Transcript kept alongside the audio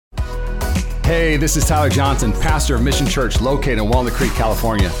Hey, this is Tyler Johnson, pastor of Mission Church located in Walnut Creek,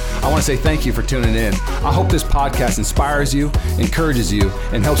 California. I want to say thank you for tuning in. I hope this podcast inspires you, encourages you,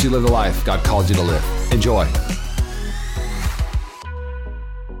 and helps you live the life God called you to live. Enjoy.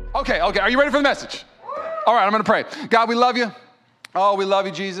 Okay. Are you ready for the message? All right, I'm going to pray. God, we love you. Oh, we love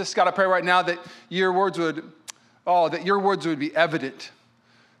you, Jesus. God, I pray right now that your words would be evident,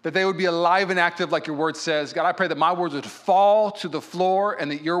 that they would be alive and active like your word says. God, I pray that my words would fall to the floor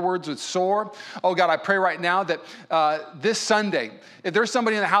and that your words would soar. Oh, God, I pray right now that this Sunday, if there's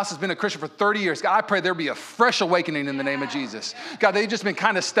somebody in the house that's been a Christian for 30 years, God, I pray there be a fresh awakening in the name of Jesus. God, they've just been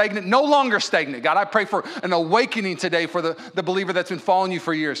kind of stagnant, no longer stagnant. God, I pray for an awakening today for the believer that's been following you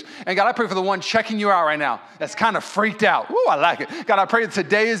for years. And God, I pray for the one checking you out right now that's kind of freaked out. Ooh, I like it. God, I pray that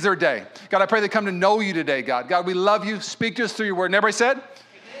today is their day. God, I pray they come to know you today, God. God, we love you. Speak to us through your word. And everybody said?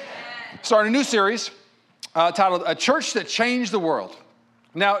 Starting a new series titled A Church That Changed the World.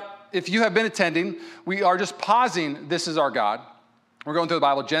 Now, if you have been attending, we are just pausing This Is Our God. We're going through the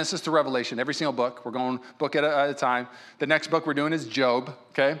Bible, Genesis to Revelation, every single book. We're going book at a time. The next book we're doing is Job,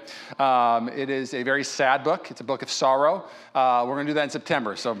 okay? It is a very sad book. It's a book of sorrow. We're going to do that in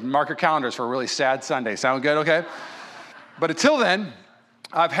September. So mark your calendars for a really sad Sunday. Sound good, okay? But until then,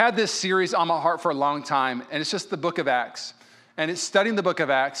 I've had this series on my heart for a long time, and it's just the book of Acts. And it's studying the book of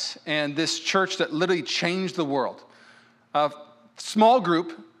Acts and this church that literally changed the world. A small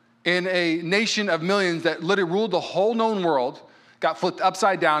group in a nation of millions that literally ruled the whole known world, got flipped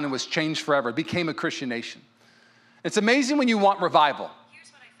upside down and was changed forever. It became a Christian nation. It's amazing when you want revival.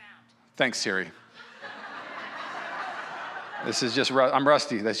 Here's what I found. Thanks, Siri. This is just, I'm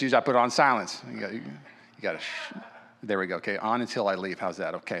rusty. That's usually I put it on silence. You got to, there we go. Okay, on until I leave. How's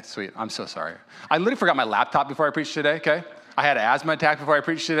that? Okay, sweet. I'm so sorry. I literally forgot my laptop before I preached today, okay? I had an asthma attack before I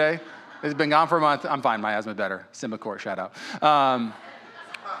preached today. It's been gone for a month. I'm fine. My asthma's better. Symbicort, shout out.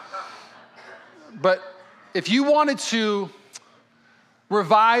 But if you wanted to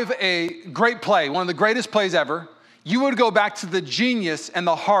revive a great play, one of the greatest plays ever, you would go back to the genius and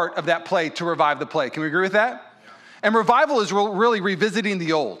the heart of that play to revive the play. Can we agree with that? Yeah. And revival is really revisiting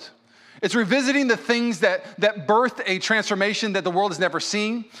the old. It's revisiting the things that birthed a transformation that the world has never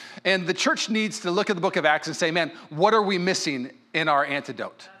seen. And the church needs to look at the book of Acts and say, man, what are we missing in our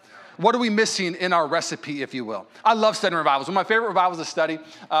antidote? What are we missing in our recipe, if you will? I love studying revivals. One of my favorite revivals to study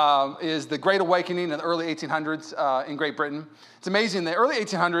is the Great Awakening in the early 1800s in Great Britain. It's amazing. In the early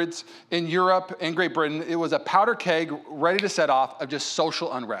 1800s in Europe and Great Britain, it was a powder keg ready to set off of just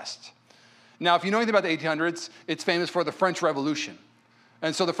social unrest. Now, if you know anything about the 1800s, it's famous for the French Revolution.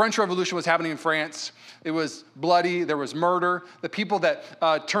 And so the French Revolution was happening in France. It was bloody. There was murder. The people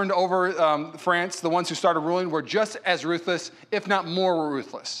that turned over France, the ones who started ruling, were just as ruthless, if not more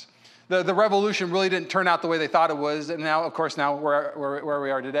ruthless. The revolution really didn't turn out the way they thought it was. And now, of course, where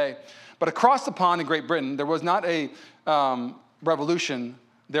we are today. But across the pond in Great Britain, there was not a revolution.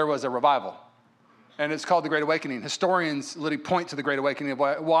 There was a revival. And it's called the Great Awakening. Historians literally point to the Great Awakening of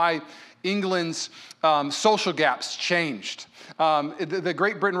why England's social gaps changed. The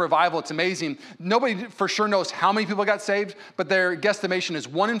Great Britain revival, it's amazing. Nobody for sure knows how many people got saved, but their guesstimation is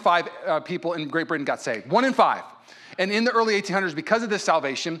 1 in 5 people in Great Britain got saved. 1 in 5. And in the early 1800s, because of this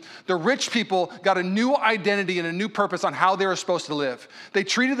salvation, the rich people got a new identity and a new purpose on how they were supposed to live. They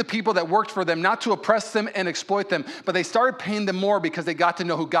treated the people that worked for them not to oppress them and exploit them, but they started paying them more because they got to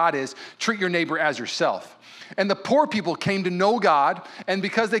know who God is. Treat your neighbor as yourself. And the poor people came to know God, and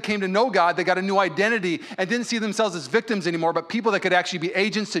because they came to know God, they got a new identity and didn't see themselves as victims anymore, but people that could actually be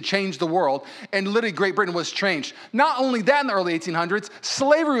agents to change the world. And literally, Great Britain was changed. Not only that, in the early 1800s,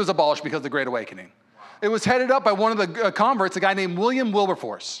 slavery was abolished because of the Great Awakening. It was headed up by one of the converts, a guy named William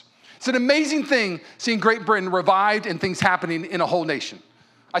Wilberforce. It's an amazing thing seeing Great Britain revived and things happening in a whole nation.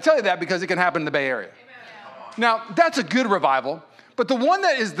 I tell you that because it can happen in the Bay Area. Amen. Now, that's a good revival, but the one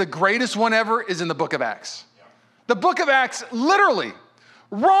that is the greatest one ever is in the book of Acts. The book of Acts, literally,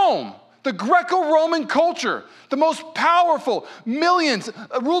 Rome, the Greco-Roman culture, the most powerful, millions,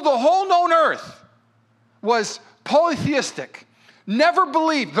 ruled the whole known earth, was polytheistic, never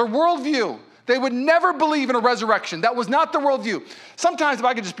believed, their worldview, they would never believe in a resurrection. That was not the worldview. Sometimes, if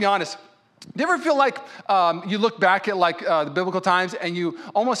I could just be honest, do you ever feel like you look back at the biblical times and you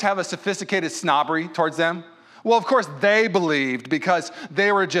almost have a sophisticated snobbery towards them? Well, of course, they believed because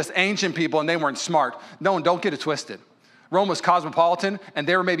they were just ancient people and they weren't smart. No, don't get it twisted. Rome was cosmopolitan, and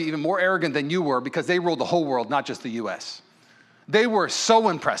they were maybe even more arrogant than you were because they ruled the whole world, not just the U.S. They were so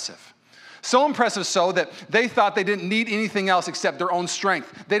impressive. So impressive so that they thought they didn't need anything else except their own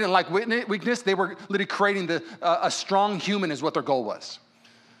strength. They didn't like weakness. They were literally creating a strong human is what their goal was.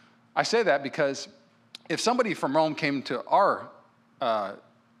 I say that because if somebody from Rome came to our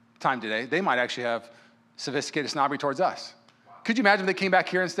time today, they might actually have sophisticated snobbery towards us. Could you imagine if they came back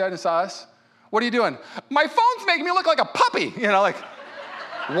here instead and saw us? What are you doing? My phone's making me look like a puppy. Like,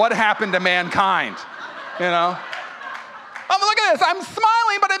 what happened to mankind? Oh, look at this. I'm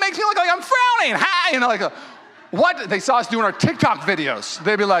smiling, but it makes me look like I'm frowning. Hi, what? They saw us doing our TikTok videos.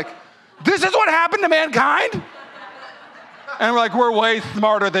 They'd be like, this is what happened to mankind? And we're like, we're way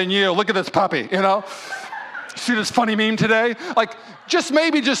smarter than you. Look at this puppy, See this funny meme today? Like, just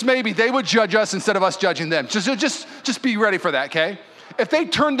maybe, they would judge us instead of us judging them. Just be ready for that, okay? If they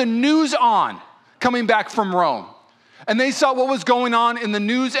turned the news on coming back from Rome, and they saw what was going on in the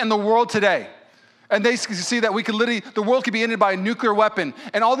news and the world today, and they see that the world could be ended by a nuclear weapon,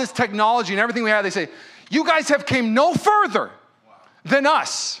 and all this technology and everything we have, they say, you guys have came no further than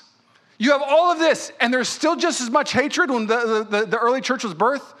us. You have all of this, and there's still just as much hatred when the early church was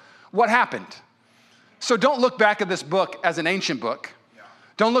birthed. What happened? So don't look back at this book as an ancient book.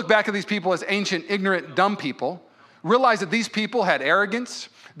 Don't look back at these people as ancient, ignorant, dumb people. Realize that these people had arrogance.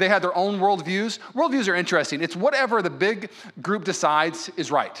 They had their own worldviews. Worldviews are interesting. It's whatever the big group decides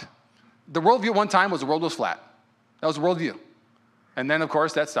is right. The worldview at one time was the world was flat. That was the worldview. And then, of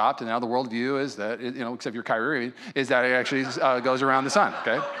course, that stopped, and now the worldview is that, except you're Kyrie Irving, is that it actually goes around the sun,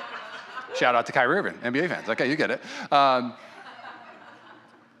 okay? Shout out to Kyrie Irving, NBA fans. Okay, you get it.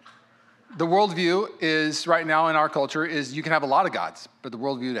 The worldview is, right now in our culture, is you can have a lot of gods, but the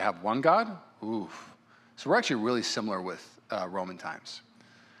worldview to have one God, oof. So we're actually really similar with Roman times.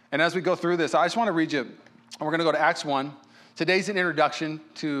 And as we go through this, I just want to read you, we're going to go to Acts 1. Today's an introduction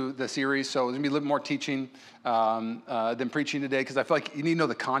to the series, so there's going to be a little more teaching than preaching today, because I feel like you need to know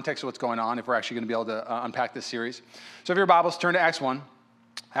the context of what's going on if we're actually going to be able to unpack this series. So if your Bibles, turn to Acts 1.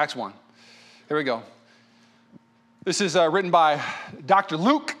 Acts 1. Here we go. This is written by Dr.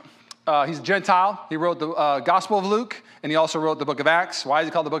 Luke. He's a Gentile. He wrote the Gospel of Luke, and he also wrote the book of Acts. Why is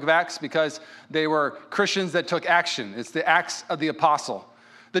it called the book of Acts? Because they were Christians that took action. It's the Acts of the Apostle.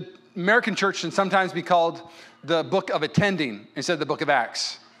 The American church can sometimes be called the book of attending instead of the book of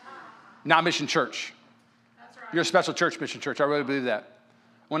Acts. Not Mission Church. That's right. You're a special church, Mission Church. I really believe that.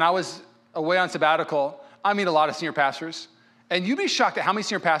 When I was away on sabbatical, I meet a lot of senior pastors, and you'd be shocked at how many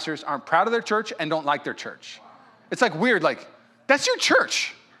senior pastors aren't proud of their church and don't like their church. It's like weird, like, that's your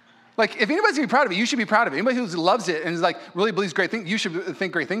church. Like, if anybody's gonna be proud of it, you should be proud of it. Anybody who loves it and is like really believes great things, you should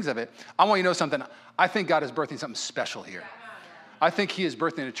think great things of it. I want you to know something. I think God is birthing something special here. I think he is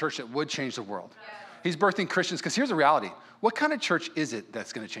birthing a church that would change the world. He's birthing Christians, because here's the reality. What kind of church is it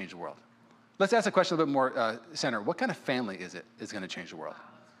that's gonna change the world? Let's ask the question a little bit more center. What kind of family is it that's gonna change the world?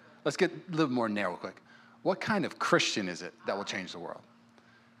 Let's get a little more narrow quick. What kind of Christian is it that will change the world?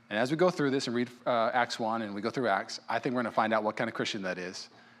 And as we go through this and read Acts 1 and we go through Acts, I think we're gonna find out what kind of Christian that is.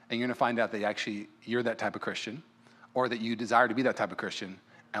 And you're gonna find out that you're that type of Christian, or that you desire to be that type of Christian,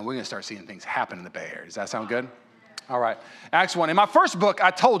 and we're gonna start seeing things happen in the Bay Area. Does that sound good? All right, Acts 1. In my first book,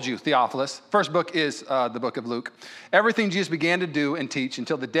 I told you, Theophilus, first book is the book of Luke, everything Jesus began to do and teach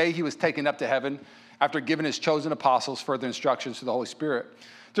until the day he was taken up to heaven after giving his chosen apostles further instructions through the Holy Spirit.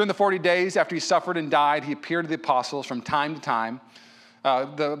 During the 40 days after he suffered and died, he appeared to the apostles from time to time.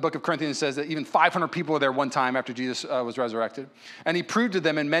 The book of Corinthians says that even 500 people were there one time after Jesus was resurrected. And he proved to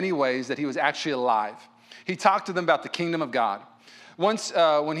them in many ways that he was actually alive. He talked to them about the kingdom of God. Once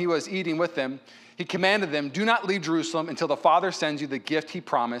when he was eating with them, he commanded them, do not leave Jerusalem until the Father sends you the gift he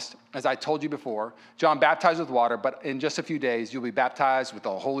promised, as I told you before. John baptized with water, but in just a few days, you'll be baptized with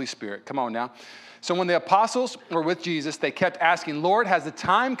the Holy Spirit. Come on now. So when the apostles were with Jesus, they kept asking, Lord, has the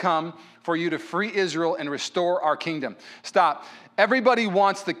time come for you to free Israel and restore our kingdom? Stop. Everybody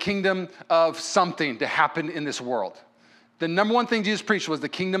wants the kingdom of something to happen in this world. The number one thing Jesus preached was the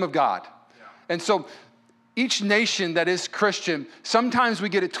kingdom of God. Yeah. And so each nation that is Christian, sometimes we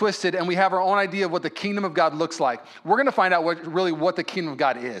get it twisted and we have our own idea of what the kingdom of God looks like. We're going to find out what the kingdom of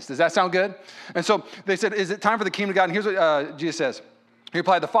God is. Does that sound good? And so they said, is it time for the kingdom of God? And here's what Jesus says. He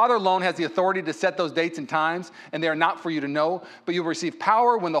replied, the Father alone has the authority to set those dates and times, and they are not for you to know, but you will receive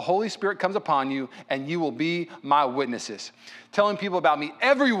power when the Holy Spirit comes upon you, and you will be my witnesses. Telling people about me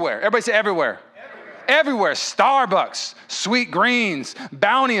everywhere. Everybody say everywhere. Everywhere. Starbucks, Sweet Greens,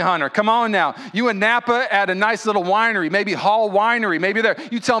 Bounty Hunter. Come on now. You in Napa at a nice little winery, maybe Hall Winery, maybe there.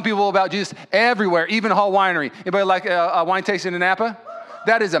 You telling people about Jesus everywhere, even Hall Winery. Anybody like a wine tasting in Napa?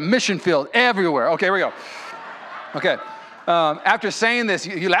 That is a mission field everywhere. Okay, here we go. Okay. After saying this,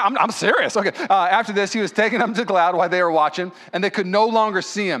 I'm serious. Okay. After this, he was taken up to the cloud while they were watching, and they could no longer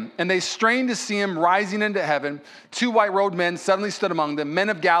see him. And they strained to see him rising into heaven. 2 white-robed men suddenly stood among them. Men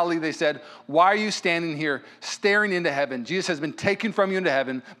of Galilee, they said, why are you standing here staring into heaven? Jesus has been taken from you into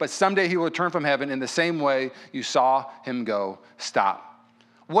heaven, but someday he will return from heaven in the same way you saw him go. Stop.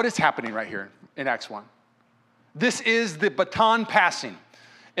 what is happening right here in Acts 1? This is the baton passing.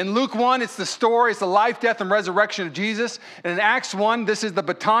 In Luke 1, it's the story, it's the life, death, and resurrection of Jesus. And in Acts 1, this is the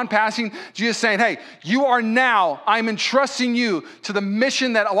baton passing. Jesus saying, hey, you are now, I'm entrusting you to the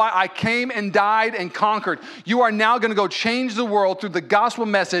mission that I came and died and conquered. You are now going to go change the world through the gospel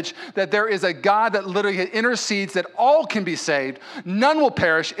message that there is a God that literally intercedes that all can be saved. None will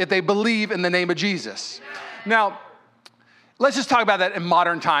perish if they believe in the name of Jesus. Now, let's just talk about that in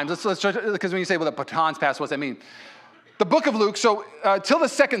modern times. Because when you say, well, the batons pass, what does that mean? The book of Luke, so till the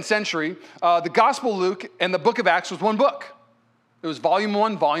 2nd century, the Gospel of Luke and the book of Acts was one book. It was volume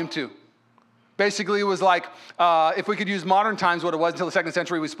 1, volume 2. Basically, it was like, if we could use modern times what it was until the 2nd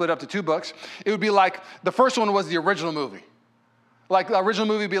century, we split up to 2 books. It would be like, the first one was the original movie. Like, the original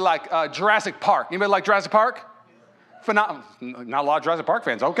movie would be like Jurassic Park. Anybody like Jurassic Park? Not a lot of Jurassic Park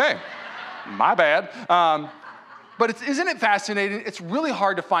fans. Okay, my bad. But isn't it fascinating? It's really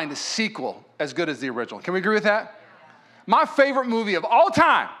hard to find a sequel as good as the original. Can we agree with that? My favorite movie of all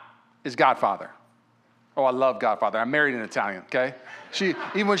time is Godfather. Oh, I love Godfather. I married an Italian, okay?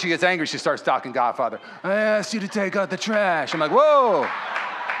 Even when she gets angry, she starts talking Godfather. I asked you to take out the trash. I'm like, whoa.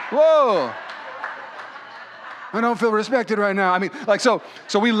 I don't feel respected right now. I mean, like, so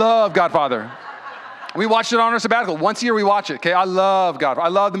we love Godfather. We watched it on our sabbatical. Once a year we watch it, okay? I love Godfather. I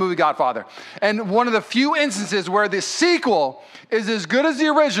love the movie Godfather. And one of the few instances where the sequel is as good as the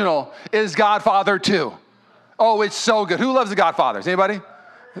original is Godfather 2. Oh, it's so good. Who loves the Godfathers? Anybody?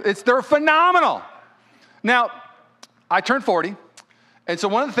 They're phenomenal. Now, I turned 40, and so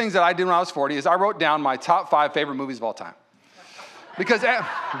one of the things that I did when I was 40 is I wrote down my top 5 favorite movies of all time. Because,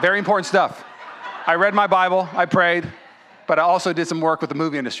 very important stuff. I read my Bible, I prayed, but I also did some work with the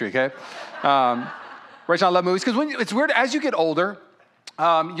movie industry, okay? Rachel, I love movies, because it's weird, as you get older,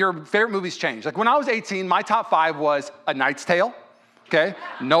 your favorite movies change. Like when I was 18, my top 5 was A Knight's Tale, okay?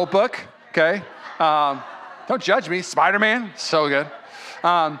 Notebook, okay? Don't judge me. Spider-Man, so good.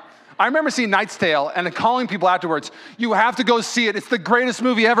 I remember seeing Knight's Tale and then calling people afterwards, you have to go see it. It's the greatest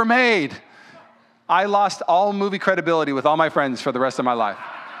movie ever made. I lost all movie credibility with all my friends for the rest of my life.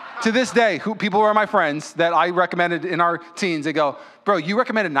 To this day, people who are my friends that I recommended in our teens, they go, bro, you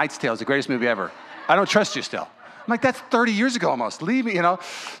recommended Knight's Tale as the greatest movie ever. I don't trust you still. I'm like, that's 30 years ago almost. Leave me,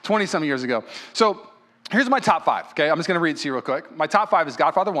 20-some years ago. So here's my top 5, okay? I'm just going to read it to you real quick. My top 5 is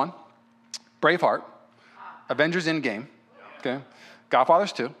Godfather 1, Braveheart, Avengers Endgame, okay?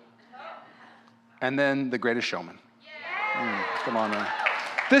 Godfathers 2, and then The Greatest Showman. Come on, man.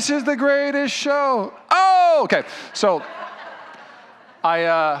 This is the greatest show. Oh, okay. So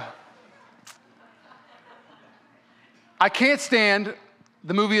I can't stand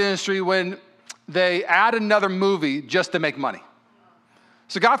the movie industry when they add another movie just to make money.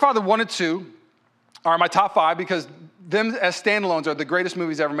 So Godfather 1 and 2 are my top 5 because them as standalones are the greatest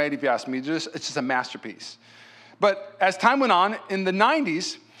movies ever made, if you ask me. It's just a masterpiece. But as time went on, in the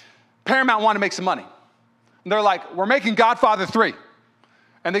 90s, Paramount wanted to make some money. And they're like, we're making Godfather 3.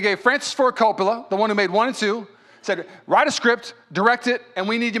 And they gave Francis Ford Coppola, the one who made 1 and 2, said, write a script, direct it, and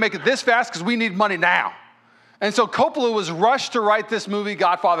we need to make it this fast because we need money now. And so Coppola was rushed to write this movie,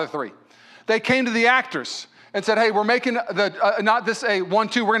 Godfather 3. They came to the actors and said, hey, we're making not this a 1-2,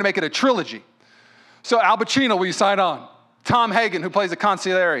 we're going to make it a trilogy. So Al Pacino, will you sign on? Tom Hagen, who plays the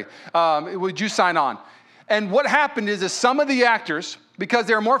consigliere, would you sign on? And what happened is some of the actors, because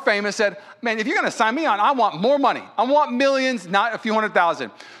they were more famous, said, man, if you're going to sign me on, I want more money. I want millions, not a few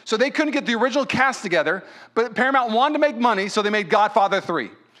 $100,000. So they couldn't get the original cast together, but Paramount wanted to make money, so they made Godfather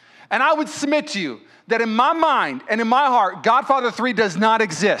 3. And I would submit to you that in my mind and in my heart, Godfather 3 does not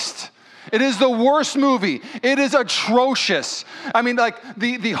exist. It is the worst movie. It is atrocious. I mean, like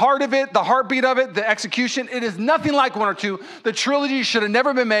the heart of it, the heartbeat of it, the execution, it is nothing like 1 or 2. The trilogy should have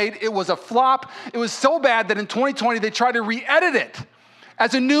never been made. It was a flop. It was so bad that in 2020, they tried to re-edit it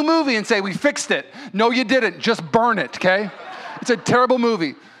as a new movie and say, we fixed it. No, you didn't. Just burn it, okay? It's a terrible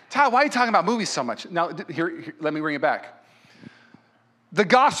movie. Ty, why are you talking about movies so much? Now, here, let me bring it back. The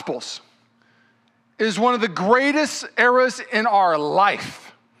Gospels is one of the greatest eras in our life.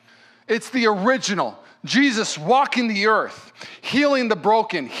 It's the original. Jesus walking the earth, healing the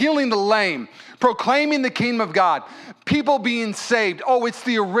broken, healing the lame, proclaiming the kingdom of God, people being saved. Oh, it's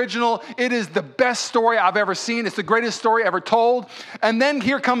the original. It is the best story I've ever seen. It's the greatest story ever told. And then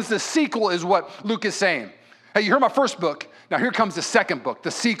here comes the sequel, is what Luke is saying. Hey, you heard my first book. Now here comes the second book,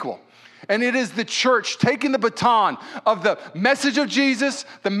 the sequel. And it is the church taking the baton of the message of Jesus,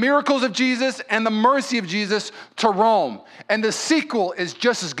 the miracles of Jesus, and the mercy of Jesus to Rome. And the sequel is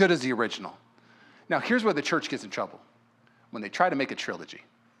just as good as the original. Now, here's where the church gets in trouble. When they try to make a trilogy.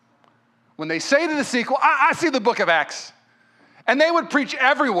 When they say to the sequel, I see the book of Acts. And they would preach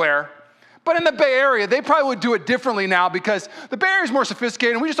everywhere. But in the Bay Area, they probably would do it differently now because the Bay Area is more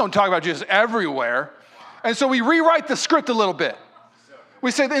sophisticated and we just don't talk about Jesus everywhere. And so we rewrite the script a little bit.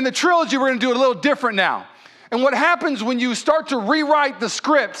 We say in the trilogy, we're going to do it a little different now. And what happens when you start to rewrite the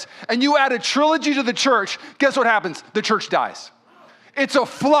script and you add a trilogy to the church, guess what happens? The church dies. It's a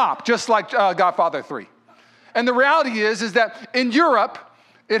flop, just like Godfather 3. And the reality is that in Europe,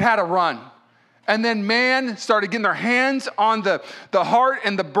 it had a run. And then man started getting their hands on the heart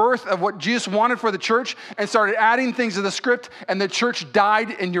and the birth of what Jesus wanted for the church and started adding things to the script, and the church died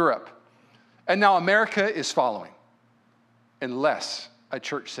in Europe. And now America is following, unless a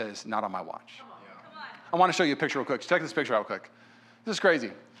church says, not on my watch. I want to show you a picture real quick. Check this picture out real quick. This is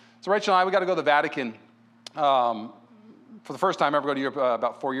crazy. So Rachel and I, we got to go to the Vatican for the first time ever go to Europe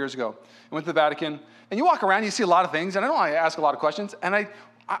about 4 years ago. We went to the Vatican, and you walk around, you see a lot of things, and I know I ask a lot of questions, and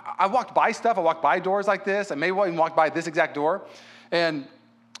I walked by stuff. I walked by doors like this. I may even walk by this exact door. And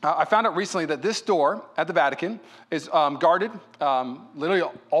I found out recently that this door at the Vatican is guarded literally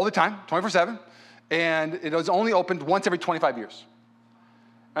all the time, 24/7. And it was only opened once every 25 years.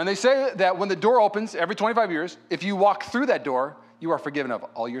 And they say that when the door opens every 25 years, if you walk through that door, you are forgiven of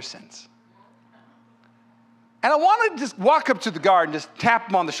all your sins. And I want to just walk up to the guard and just tap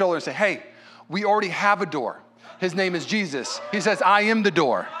him on the shoulder and say, hey, we already have a door. His name is Jesus. He says, I am the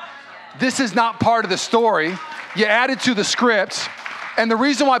door. This is not part of the story. You add it to the script. And the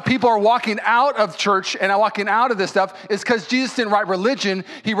reason why people are walking out of church and walking out of this stuff is because Jesus didn't write religion.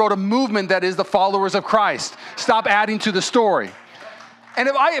 He wrote a movement that is the followers of Christ. Stop adding to the story. And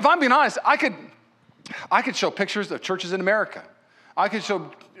if I'm being honest, I could show pictures of churches in America. I could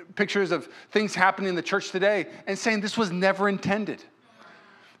show pictures of things happening in the church today and saying this was never intended.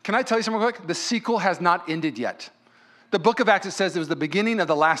 Can I tell you something real quick? The sequel has not ended yet. The book of Acts, it says it was the beginning of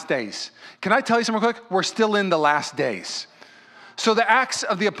the last days. Can I tell you something real quick? We're still in the last days. So the Acts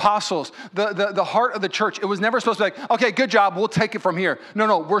of the Apostles, the heart of the church, it was never supposed to be like, okay, good job, we'll take it from here.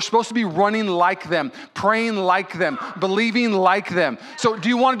 No, we're supposed to be running like them, praying like them, believing like them. So do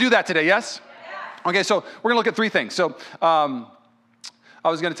you want to do that today, yes? Okay, so we're going to look at three things. So I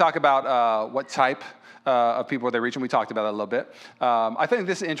was going to talk about what type of people are they reaching. We talked about that a little bit. I think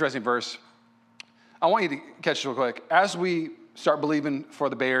this is an interesting verse. I want you to catch this real quick. As we start believing for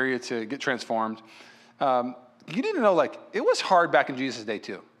the Bay Area to get transformed, you need to know, like, it was hard back in Jesus' day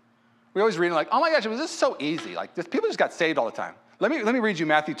too. We always read like, oh my gosh, it was just so easy. Like, people just got saved all the time. Let me read you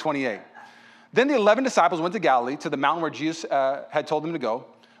Matthew 28. Then the 11 disciples went to Galilee, to the mountain where Jesus had told them to go.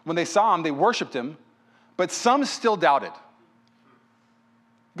 When they saw him, they worshiped him, but some still doubted.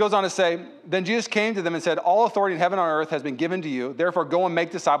 Goes on to say, then Jesus came to them and said, all authority in heaven and on earth has been given to you. Therefore, go and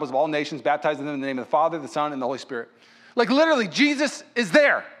make disciples of all nations, baptizing them in the name of the Father, the Son, and the Holy Spirit. Like, literally, Jesus is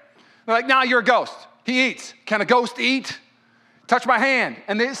there. They're like, nah, you're a ghost. He eats. Can a ghost eat? Touch my hand.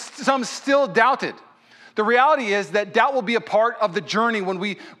 And some still doubted. The reality is that doubt will be a part of the journey when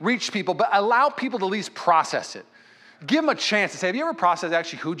we reach people, but allow people to at least process it. Give them a chance to say, have you ever processed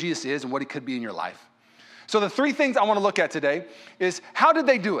actually who Jesus is and what he could be in your life? So the three things I want to look at today is, how did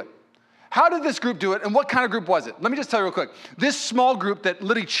they do it? How did this group do it, and what kind of group was it? Let me just tell you real quick. This small group that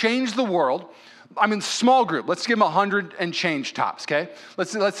literally changed the world, small group. Let's give them 100 and change tops, okay?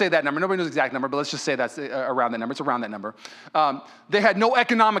 Let's say that number. Nobody knows the exact number, but let's just say that's around that number. It's around that number. They had no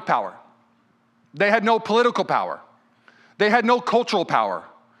economic power. They had no political power. They had no cultural power.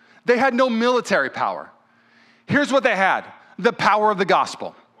 They had no military power. Here's what they had: the power of the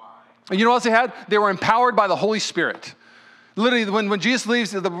gospel. And you know what else they had? They were empowered by the Holy Spirit. Literally, when Jesus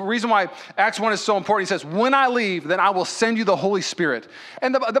leaves, the reason why Acts 1 is so important, he says, when I leave, then I will send you the Holy Spirit.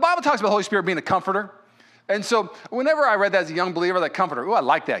 And the Bible talks about the Holy Spirit being a comforter. And so whenever I read that as a young believer, that comforter, I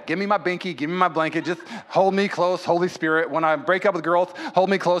like that. Give me my binky, give me my blanket, just hold me close, Holy Spirit. When I break up with girls, hold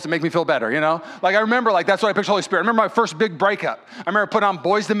me close and make me feel better, you know? Like, I remember, like, that's what I picture Holy Spirit. I remember my first big breakup. I remember putting on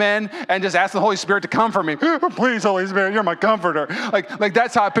Boys to Men and just asking the Holy Spirit to comfort me. Please, Holy Spirit, you're my comforter. Like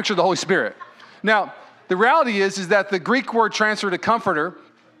that's how I picture the Holy Spirit. Now, the reality is that the Greek word transferred to comforter,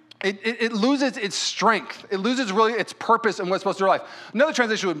 it loses its strength. It loses really its purpose and what's supposed to do in life. Another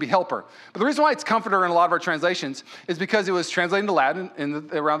translation would be helper. But the reason why it's comforter in a lot of our translations is because it was translated into Latin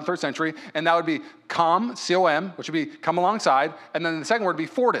around the 3rd century, and that would be com, C-O-M, which would be come alongside, and then the second word would be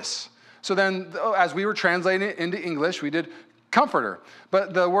fortis. So then as we were translating it into English, we did comforter.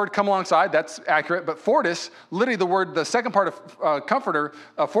 But the word come alongside, that's accurate. But fortis, literally the second part of comforter,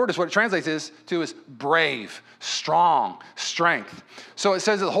 fortis, what it translates is brave, strong, strength. So it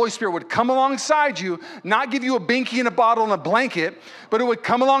says that the Holy Spirit would come alongside you, not give you a binky and a bottle and a blanket, but it would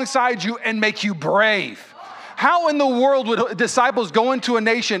come alongside you and make you brave. How in the world would disciples go into a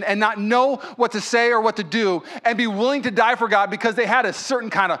nation and not know what to say or what to do and be willing to die for God because they had a certain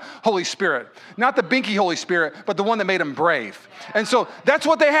kind of Holy Spirit? Not the binky Holy Spirit, but the one that made them brave. And so that's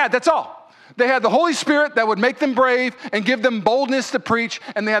what they had. That's all. They had the Holy Spirit that would make them brave and give them boldness to preach,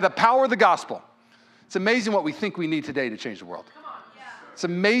 and they had the power of the gospel. It's amazing what we think we need today to change the world. It's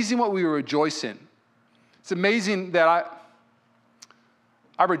amazing what we rejoice in. It's amazing that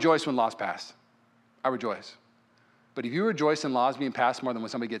I rejoice when laws pass. I rejoice. But if you rejoice in laws being passed more than when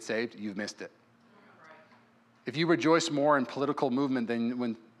somebody gets saved, you've missed it. If you rejoice more in political movement than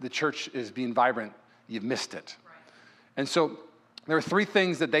when the church is being vibrant, you've missed it. And so there are 3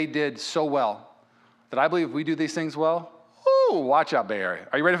 things that they did so well that I believe if we do these things well, ooh, watch out, Bay Area.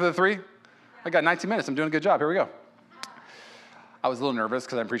 Are you ready for the 3? I got 19 minutes. I'm doing a good job. Here we go. I was a little nervous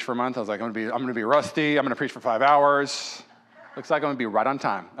because I preached for a month. I was like, I'm going to be rusty. I'm going to preach for 5 hours. Looks like I'm going to be right on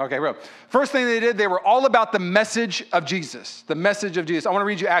time. Okay, real. First thing they did, they were all about the message of Jesus. The message of Jesus. I want to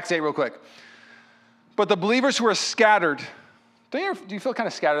read you Acts 8 real quick. But the believers who were scattered, do you feel kind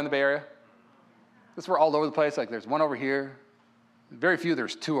of scattered in the Bay Area? This we're all over the place. Like there's one over here. Very few,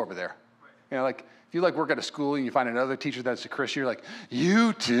 there's 2 over there. You know, like if you like work at a school and you find another teacher that's a Christian, you're like,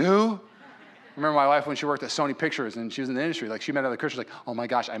 you too? I remember my wife when she worked at Sony Pictures and she was in the industry, like she met another Christian, like, oh my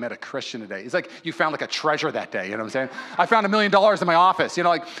gosh, I met a Christian today. It's like you found like a treasure that day, you know what I'm saying? I found $1 million in my office, you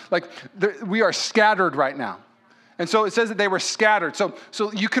know, we are scattered right now. And so it says that they were scattered. So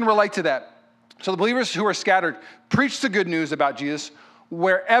you can relate to that. So the believers who are scattered preached the good news about Jesus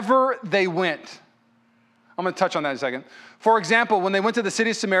wherever they went. I'm going to touch on that in a second. For example, when they went to the city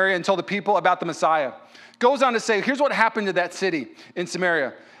of Samaria and told the people about the Messiah, goes on to say, here's what happened to that city in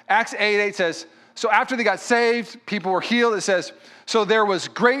Samaria. Acts 8:8 says, so after they got saved, people were healed. It says, so there was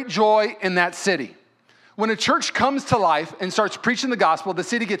great joy in that city. When a church comes to life and starts preaching the gospel, the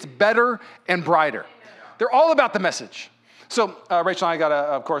city gets better and brighter. They're all about the message. So Rachel and I got to,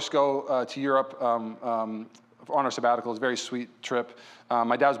 of course, go to Europe on our sabbatical. It's a very sweet trip.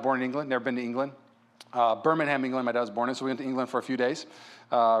 My dad was born in England, never been to England. Birmingham, England, my dad was born in, so we went to England for a few days.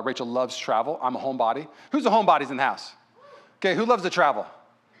 Rachel loves travel. I'm a homebody. Who's the homebodies in the house? Okay, who loves to travel?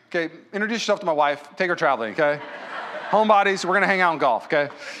 Okay, introduce yourself to my wife. Take her traveling, okay? Homebodies, we're going to hang out and golf, okay?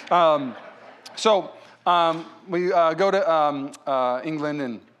 We go to England,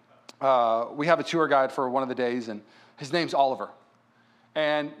 and we have a tour guide for one of the days, and his name's Oliver.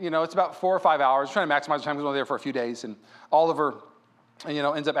 And, you know, it's about 4 or 5 hours. We're trying to maximize the time because we're there for a few days. And Oliver, you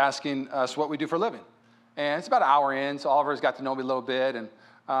know, ends up asking us what we do for a living. And it's about an hour in, so Oliver's got to know me a little bit. And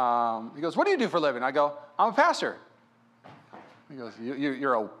he goes, what do you do for a living? I go, I'm a pastor. He goes,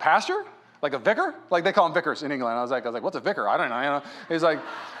 you're a pastor? Like a vicar? Like they call them vicars in England. I was like, what's a vicar? I don't know. You know? He's like,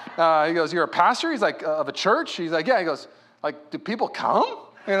 he goes, you're a pastor? He's like, of a church? He's like, yeah. He goes, like, do people come?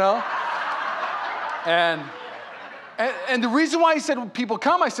 You know? And the reason why he said people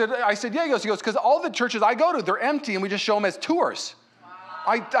come, I said, yeah. He goes, because all the churches I go to, they're empty, and we just show them as tours.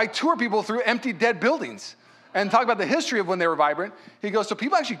 Wow. I tour people through empty, dead buildings and talk about the history of when they were vibrant. He goes, so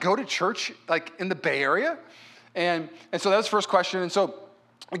people actually go to church like in the Bay Area? And so that's the first question. And so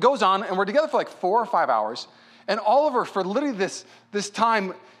it goes on, and we're together for like 4 or 5 hours. And Oliver, for literally this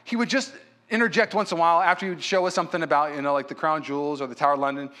time, he would just interject once in a while after he would show us something about, you know, like the Crown Jewels or the Tower of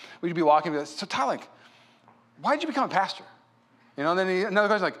London. We'd be walking, and be like, so Tyler, why did you become a pastor? You know, and then another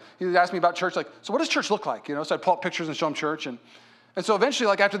question, like, he would ask me about church, like, so what does church look like? You know, so I'd pull up pictures and show him church. And so eventually,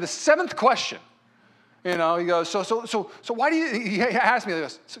 like after the 7th question, you know, he goes, so why do you, he asked me, he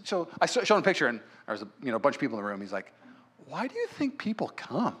goes, so I showed him a picture, and there was a bunch of people in the room. He's like, why do you think people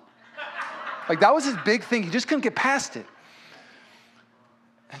come? Like that was his big thing. He just couldn't get past it.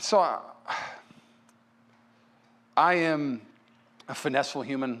 And so I am a finesseful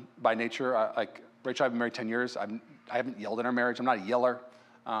human by nature. Like Rachel, I've been married 10 years. I haven't yelled in our marriage. I'm not a yeller.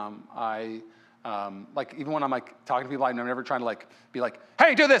 Like even when I'm like talking to people, I'm never trying to like be like,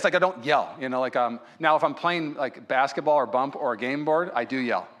 hey, do this. Like I don't yell, you know, like now if I'm playing like basketball or bump or a game board, I do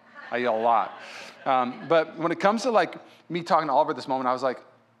yell. I yell a lot. But when it comes to like me talking to Oliver this moment, I was like,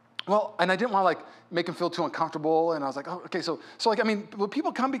 well, and I didn't want to like make him feel too uncomfortable. And I was like, oh, okay. So like, I mean, will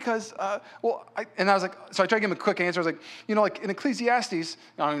people come because, I was like, so I tried to give him a quick answer. I was like, you know, like in Ecclesiastes,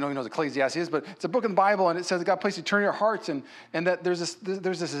 I don't even know if he knows what Ecclesiastes is, but it's a book in the Bible, and it says that God placed eternity in our hearts, and that there's this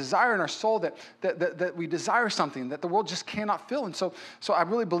desire in our soul that we desire something that the world just cannot fill. And so I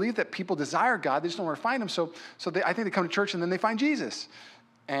really believe that people desire God. They just don't know where to find him. So I think they come to church and then they find Jesus.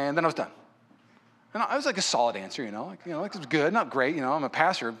 And then I was done. And I was like a solid answer, you know, like it was good, not great, you know, I'm a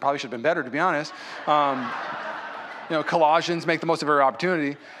pastor, probably should have been better, to be honest. You know, Colossians, make the most of every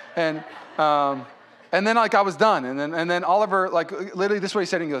opportunity. And then like I was done. And then Oliver, like literally this is what he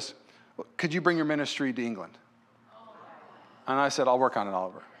said, he goes, could you bring your ministry to England? And I said, I'll work on it,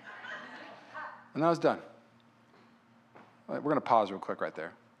 Oliver. And that was done. We're going to pause real quick right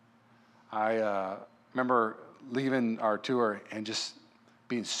there. I remember leaving our tour and just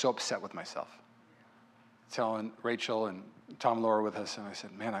being so upset with myself. Telling Rachel and Tom and Laura with us, and I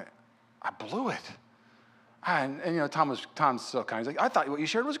said, man, I blew it. And you know, Tom's so kind. He's like, I thought what you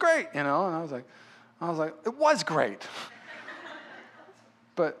shared was great, you know? And I was like, it was great.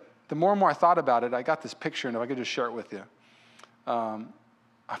 But the more and more I thought about it, I got this picture, and if I could just share it with you.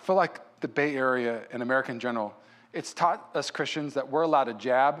 I feel like the Bay Area and America in general, it's taught us Christians that we're allowed to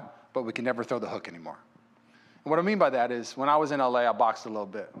jab, but we can never throw the hook anymore. And what I mean by that is, when I was in LA, I boxed a little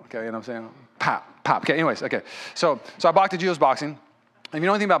bit, okay, you know what I'm saying? Pop, pop, okay, anyways, okay. So I boxed at Gio's Boxing. If you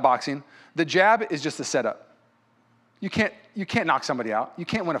know anything about boxing, the jab is just a setup. You can't knock somebody out. You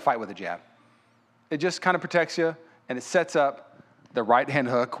can't win a fight with a jab. It just kind of protects you, and it sets up the right hand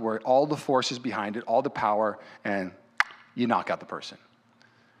hook where all the force is behind it, all the power, and you knock out the person.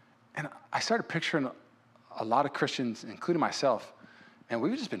 And I started picturing a lot of Christians, including myself, and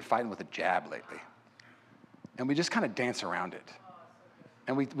we've just been fighting with a jab lately. And we just kind of dance around it.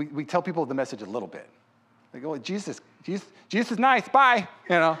 And we tell people the message a little bit. They go, Jesus is nice, bye,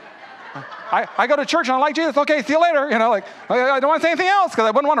 you know. I go to church and I like Jesus, okay, see you later, you know, like, I don't want to say anything else because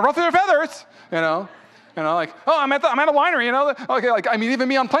I wouldn't want to ruffle their feathers, you know. Like, oh, I'm at a winery, you know. Okay, like, I mean, even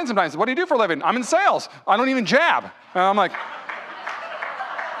me on planes sometimes, what do you do for a living? I'm in sales. I don't even jab. And I'm like,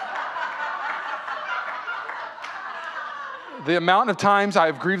 the amount of times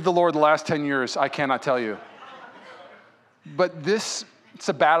I've grieved the Lord the last 10 years, I cannot tell you. But this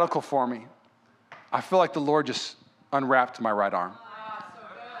sabbatical for me, I feel like the Lord just unwrapped my right arm.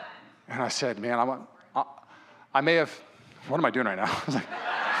 And I said, man, I may have, what am I doing right now?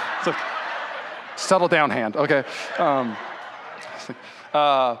 It's like, settle down, hand, okay.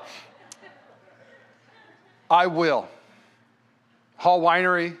 I will. Hall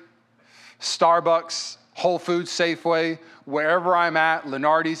Winery, Starbucks, Whole Foods, Safeway, wherever I'm at,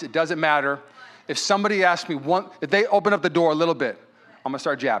 Lenardi's, it doesn't matter. If somebody asks me if they open up the door a little bit, I'm gonna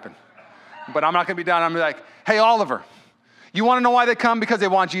start jabbing. But I'm not gonna be down, I'm gonna be like, hey, Oliver, you wanna know why they come? Because they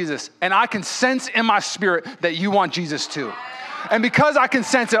want Jesus. And I can sense in my spirit that you want Jesus too. And because I can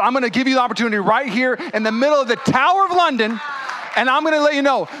sense it, I'm gonna give you the opportunity right here in the middle of the Tower of London, and I'm gonna let you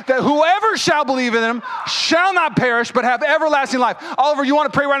know that whoever shall believe in him shall not perish, but have everlasting life. Oliver, you wanna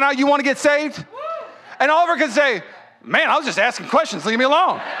pray right now? You wanna get saved? And Oliver can say, man, I was just asking questions, leave me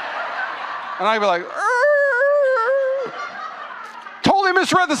alone. And I'd be like, totally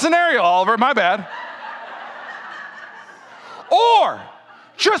misread the scenario, Oliver, my bad. Or,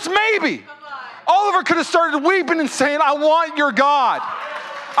 just maybe, Oliver could have started weeping and saying, I want your God.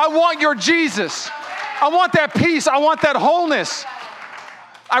 I want your Jesus. I want that peace. I want that wholeness.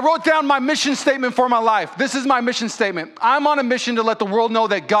 I wrote down my mission statement for my life. This is my mission statement. I'm on a mission to let the world know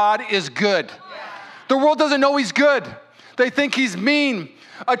that God is good. The world doesn't know he's good. They think he's mean.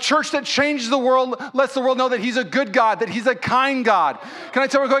 A church that changes the world lets the world know that he's a good God, that he's a kind God. Can I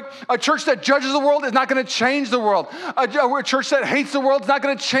tell you real quick? A church that judges the world is not going to change the world. A church that hates the world is not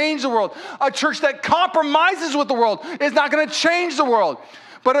going to change the world. A church that compromises with the world is not going to change the world.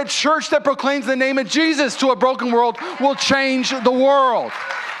 But a church that proclaims the name of Jesus to a broken world will change the world.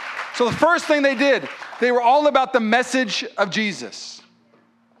 So the first thing they did, they were all about the message of Jesus.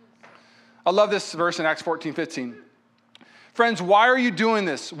 I love this verse in Acts 14:15. Friends, why are you doing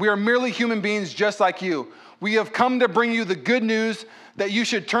this? We are merely human beings just like you. We have come to bring you the good news that you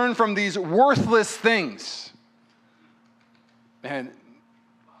should turn from these worthless things and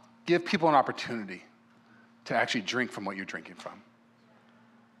give people an opportunity to actually drink from what you're drinking from.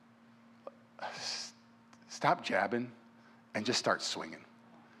 Stop jabbing and just start swinging.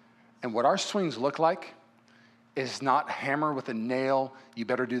 And what our swings look like is not hammer with a nail, you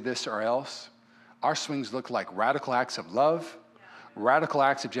better do this or else. Our swings look like radical acts of love, radical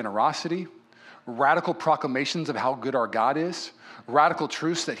acts of generosity, radical proclamations of how good our God is, radical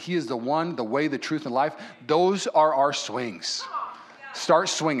truths that he is the one, the way, the truth, and life. Those are our swings. Start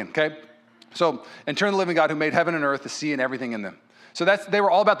swinging, okay? So, and turn to the living God who made heaven and earth, the sea, and everything in them. So they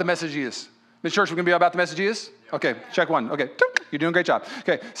were all about the message of Jesus. Miss Church, we're going to be about the message of Jesus? Okay, check one. Okay, you're doing a great job.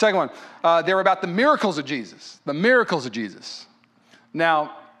 Okay, second one. They were about the miracles of Jesus. The miracles of Jesus.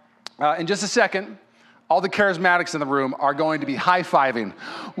 Now, in just a second, all the charismatics in the room are going to be high-fiving.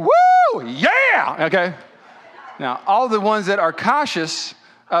 Woo! Yeah! Okay? Now, all the ones that are cautious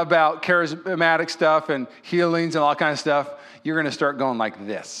about charismatic stuff and healings and all kind of stuff, you're going to start going like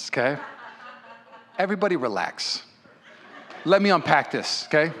this, okay? Everybody relax. Let me unpack this,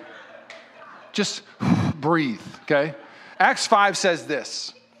 okay? Just breathe, okay? Acts 5 says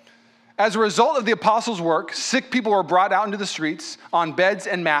this. As a result of the apostles' work, sick people were brought out into the streets on beds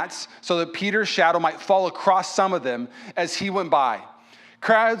and mats so that Peter's shadow might fall across some of them as he went by.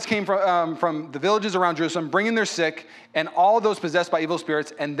 Crowds came from the villages around Jerusalem, bringing their sick and all those possessed by evil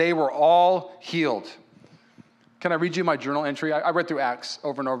spirits, and they were all healed. Can I read you my journal entry? I read through Acts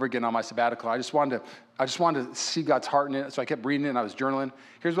over and over again on my sabbatical. I just wanted to see God's heart in it, so I kept reading it and I was journaling.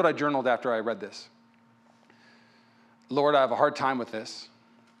 Here's what I journaled after I read this. Lord, I have a hard time with this.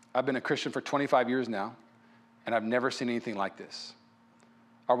 I've been a Christian for 25 years now, and I've never seen anything like this.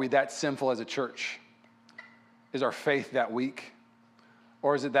 Are we that sinful as a church? Is our faith that weak?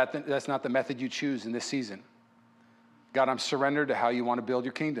 Or is it that's not the method you choose in this season? God, I'm surrendered to how you want to build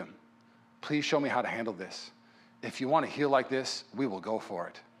your kingdom. Please show me how to handle this. If you want to heal like this, we will go for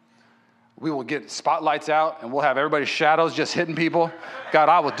it. We will get spotlights out, and we'll have everybody's shadows just hitting people. God,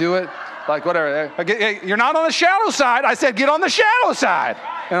 I will do it. Like, whatever. Hey, you're not on the shadow side. I said, get on the shadow side.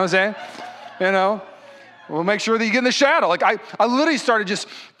 You know what I'm saying? You know, we'll make sure that you get in the shadow. Like, I literally started just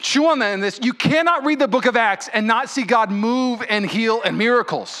chewing on that in this. You cannot read the book of Acts and not see God move and heal and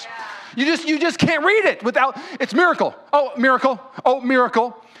miracles. You just can't read it without, it's miracle. Oh, miracle. Oh,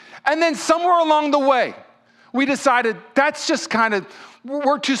 miracle. And then somewhere along the way, we decided that's just kind of,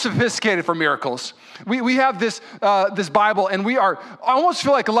 we're too sophisticated for miracles. We have this Bible, and I almost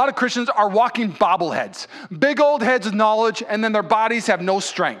feel like a lot of Christians are walking bobbleheads. Big old heads of knowledge, and then their bodies have no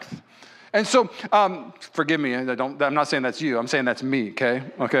strength. And so, forgive me, I'm not saying that's you, I'm saying that's me, okay?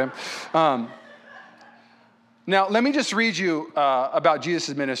 Now, let me just read you about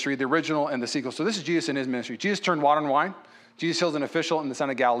Jesus' ministry, the original and the sequel. So this is Jesus and his ministry. Jesus turned water and wine. Jesus heals an official in the Son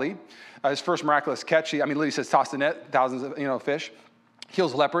of Galilee. His first miraculous catch, literally says, toss the net, thousands of fish.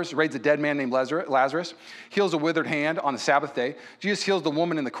 Heals lepers, raised a dead man named Lazarus. Heals a withered hand on the Sabbath day. Jesus heals the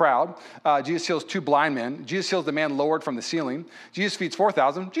woman in the crowd. Jesus heals 2 blind men. Jesus heals the man lowered from the ceiling. Jesus feeds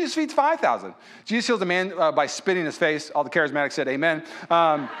 4,000. Jesus feeds 5,000. Jesus heals a man by spitting his face. All the charismatics said amen.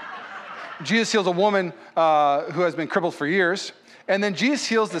 Jesus heals a woman who has been crippled for years. And then Jesus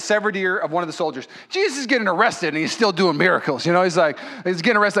heals the severed ear of one of the soldiers. Jesus is getting arrested, and he's still doing miracles. You know, he's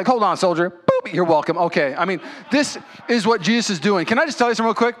getting arrested, like, hold on, soldier. Boop, you're welcome. Okay, this is what Jesus is doing. Can I just tell you something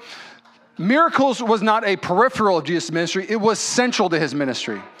real quick? Miracles was not a peripheral of Jesus' ministry. It was central to his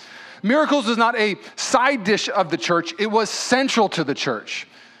ministry. Miracles was not a side dish of the church. It was central to the church.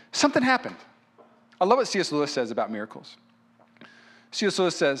 Something happened. I love what C.S. Lewis says about miracles. C.S.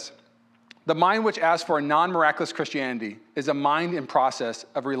 Lewis says, the mind which asks for a non-miraculous Christianity is a mind in process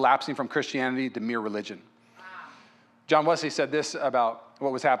of relapsing from Christianity to mere religion. Wow. John Wesley said this about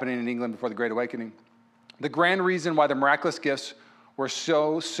what was happening in England before the Great Awakening. The grand reason why the miraculous gifts were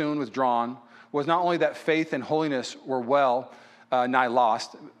so soon withdrawn was not only that faith and holiness were nigh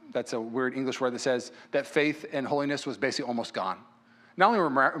lost. That's a weird English word that says that faith and holiness was basically almost gone. Not only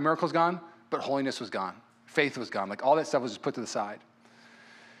were miracles gone, but holiness was gone. Faith was gone. Like all that stuff was just put to the side.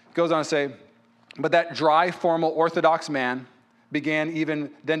 Goes on to say, but that dry, formal, orthodox man began even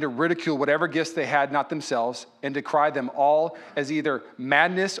then to ridicule whatever gifts they had not themselves and decry them all as either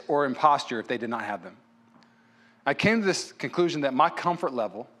madness or imposture if they did not have them. I came to this conclusion that my comfort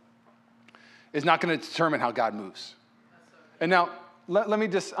level is not going to determine how God moves. And now, let me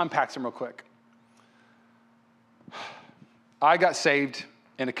just unpack some real quick. I got saved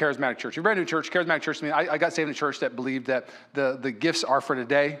in a charismatic church. You're brand new church, charismatic church. I got saved in a church that believed that the gifts are for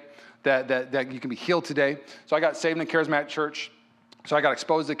today, that you can be healed today. So I got saved in a charismatic church. So I got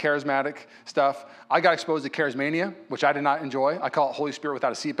exposed to charismatic stuff. I got exposed to charismania, which I did not enjoy. I call it Holy Spirit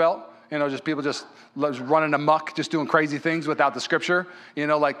without a seatbelt. You know, just people just running amok, just doing crazy things without the scripture. You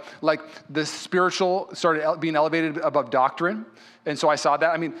know, like the spiritual started being elevated above doctrine. And so I saw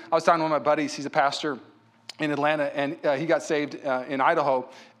that. I was talking to one of my buddies. He's a pastor in Atlanta, and he got saved in Idaho,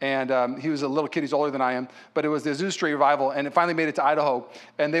 and he was a little kid. He's older than I am, but it was the Azusa Street Revival, and it finally made it to Idaho,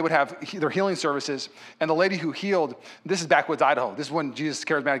 and they would have their healing services, and the lady who healed, this is backwoods Idaho. This is when Jesus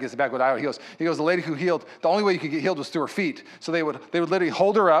Charismatic gets to backwoods Idaho. He goes, the lady who healed, the only way you could get healed was through her feet. So they would literally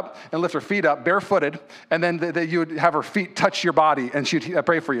hold her up and lift her feet up, barefooted, and then you would have her feet touch your body, and she'd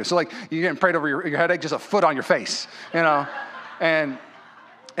pray for you. So like you're getting prayed over your headache, just a foot on your face, you know, and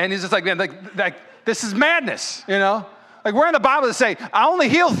he's just like, man, like this is madness, you know? Like we're in the Bible to say, I only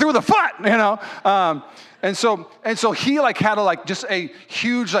heal through the foot, you know? And so he had just a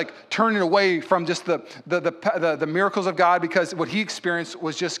huge turning away from just the miracles of God, because what he experienced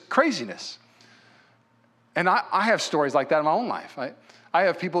was just craziness. And I have stories like that in my own life. I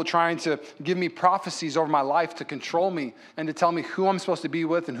have people trying to give me prophecies over my life to control me and to tell me who I'm supposed to be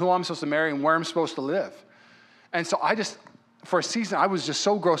with and who I'm supposed to marry and where I'm supposed to live. And so for a season, I was just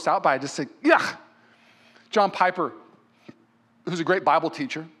so grossed out by it. Just like, yeah. John Piper, who's a great Bible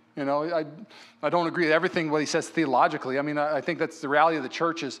teacher, You know, I don't agree with everything what he says theologically. I mean, I think that's the reality of the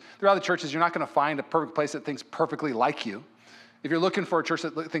church is you're not going to find a perfect place that thinks perfectly like you. If you're looking for a church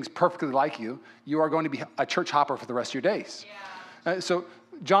that thinks perfectly like you, you are going to be a church hopper for the rest of your days. Yeah. So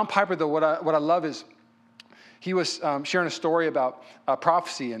John Piper, though, what I love is he was sharing a story about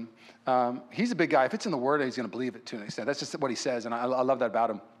prophecy, and he's a big guy. If it's in the Word, he's going to believe it to an extent. That's just what he says, and I love that about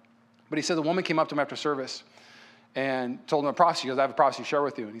him. But he said a woman came up to him after service and told him a prophecy. He goes, I have a prophecy to share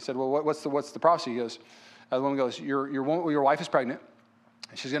with you. And he said, well, what's the prophecy? He goes, the woman goes, your wife is pregnant,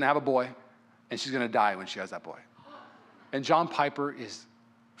 and she's going to have a boy, and she's going to die when she has that boy. And John Piper is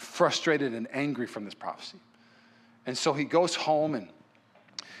frustrated and angry from this prophecy. And so he goes home, and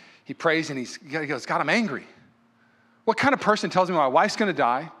he prays, and he goes, God, I'm angry. What kind of person tells me my wife's going to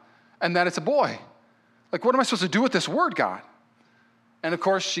die, and that it's a boy? Like, what am I supposed to do with this word, God? And, of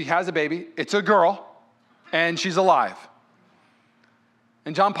course, she has a baby. It's a girl. And she's alive.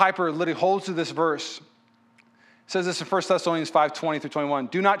 And John Piper literally holds to this verse. It says this in 1 Thessalonians 5:20 through 21.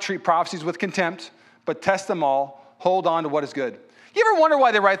 Do not treat prophecies with contempt, but test them all. Hold on to what is good. You ever wonder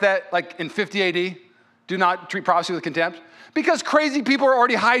why they write that like in 50 AD? Do not treat prophecy with contempt? Because crazy people are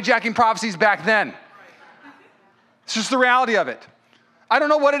already hijacking prophecies back then. It's just the reality of it. I don't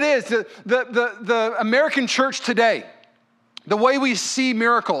know what it is. The American church today, the way we see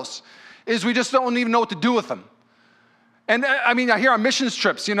miracles is we just don't even know what to do with them. And I mean, I hear on missions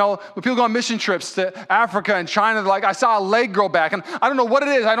trips, you know, when people go on mission trips to Africa and China, they're like, I saw a leg grow back. And I don't know what it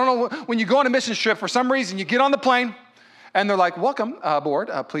is. I don't know, when you go on a mission trip, for some reason, you get on the plane, and they're like, welcome aboard.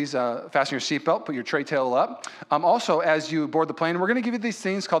 Please fasten your seatbelt, put your tray table up. Also, as you board the plane, we're going to give you these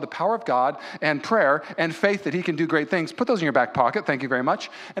things called the power of God and prayer and faith that he can do great things. Put those in your back pocket. Thank you very much.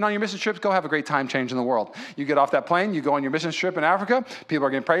 And on your mission trips, go have a great time changing the world. You get off that plane, you go on your mission trip in Africa. People are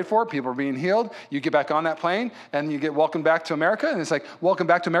getting prayed for. People are being healed. You get back on that plane, and you get welcomed back to America. And it's like, welcome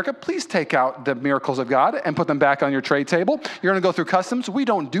back to America. Please take out the miracles of God and put them back on your tray table. You're going to go through customs. We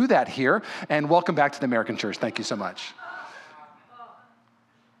don't do that here. And welcome back to the American church. Thank you so much.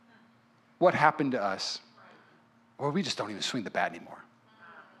 What happened to us? Or we just don't even swing the bat anymore.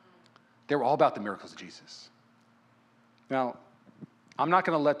 They were all about the miracles of Jesus. Now, I'm not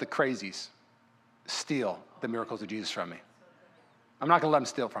going to let the crazies steal the miracles of Jesus from me. I'm not going to let them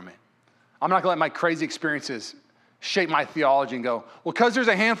steal from me. I'm not going to let my crazy experiences shape my theology and go, well, because there's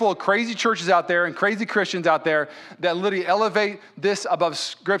a handful of crazy churches out there and crazy Christians out there that literally elevate this above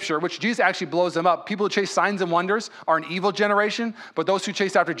Scripture, which Jesus actually blows them up. People who chase signs and wonders are an evil generation, but those who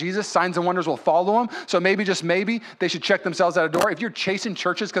chase after Jesus, signs and wonders will follow them. So maybe, just maybe, they should check themselves at a door. If you're chasing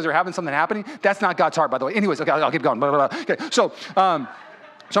churches because they're having something happening, that's not God's heart, by the way. Anyways, okay, I'll keep going. Blah, blah, blah. Okay, so I'm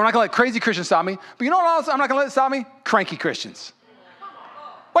not going to let crazy Christians stop me, but you know what else I'm not going to let stop me? Cranky Christians.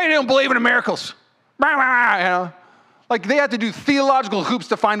 Why you don't believe in the miracles? You know? Like, they have to do theological hoops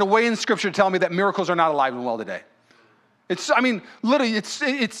to find a way in Scripture to tell me that miracles are not alive and well today. Literally,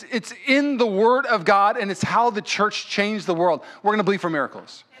 it's in the Word of God, and it's how the church changed the world. We're going to believe for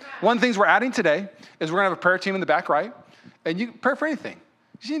miracles. One of the things we're adding today is we're going to have a prayer team in the back right, and you can pray for anything.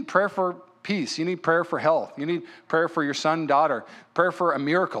 You need prayer for peace. You need prayer for health. You need prayer for your son, daughter, prayer for a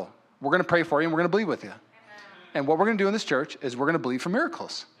miracle. We're going to pray for you, and we're going to believe with you. And what we're going to do in this church is we're going to believe for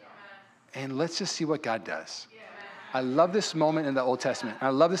miracles. And let's just see what God does. I love this moment in the Old Testament. I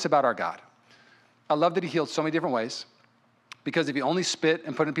love this about our God. I love that he healed so many different ways. Because if he only spit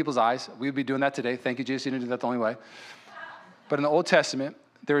and put it in people's eyes, we would be doing that today. Thank you, Jesus. You didn't do that the only way. But in the Old Testament,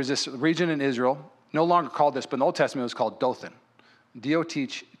 there is this region in Israel, no longer called this, but in the Old Testament it was called Dothan.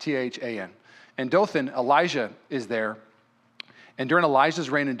 Dothan. And Dothan, Elijah is there. And during Elijah's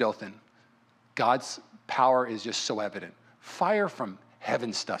reign in Dothan, God's power is just so evident. Fire from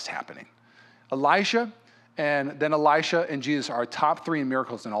heaven stuff's happening. Elijah and then Elisha and Jesus are top 3 in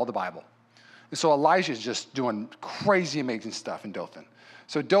miracles in all the Bible. And so Elijah is just doing crazy, amazing stuff in Dothan.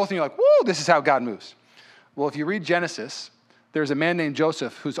 So Dothan, you're like, whoa, this is how God moves. Well, if you read Genesis, there's a man named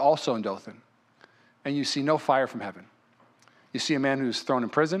Joseph who's also in Dothan. And you see no fire from heaven. You see a man who's thrown in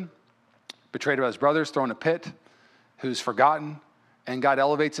prison, betrayed by his brothers, thrown in a pit, who's forgotten. And God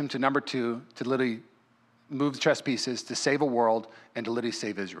elevates him to number 2 to literally move the chess pieces, to save a world, and to literally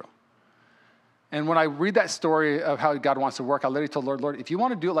save Israel. And when I read that story of how God wants to work, I literally told Lord, if you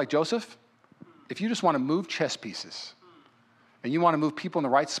want to do it like Joseph, if you just want to move chess pieces, and you want to move people in the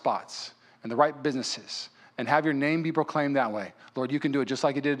right spots, and the right businesses, and have your name be proclaimed that way, Lord, you can do it just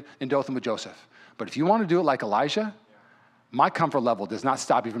like you did in Dothan with Joseph. But if you want to do it like Elijah, my comfort level does not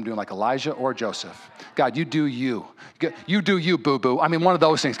stop you from doing like Elijah or Joseph. God, you do you. You do you, boo-boo. I mean, one of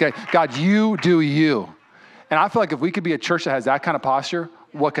those things. Okay? God, you do you. And I feel like if we could be a church that has that kind of posture,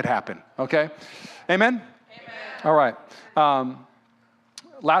 what could happen? Okay? Amen? Amen. All right.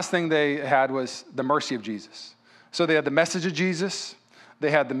 last thing they had was the mercy of Jesus. So they had the message of Jesus,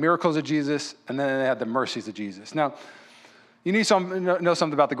 they had the miracles of Jesus, and then they had the mercies of Jesus. Now, you need to know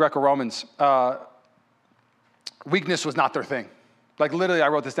something about the Greco-Romans. Weakness was not their thing. Like literally, I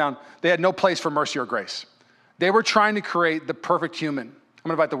wrote this down. They had no place for mercy or grace. They were trying to create the perfect human. I'm going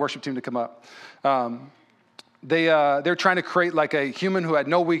to invite the worship team to come up. They're trying to create like a human who had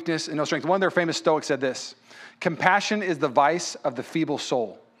no weakness and no strength. One of their famous Stoics said this: compassion is the vice of the feeble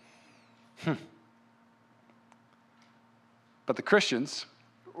soul. But the Christians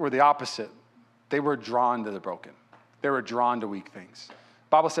were the opposite. They were drawn to the broken. They were drawn to weak things.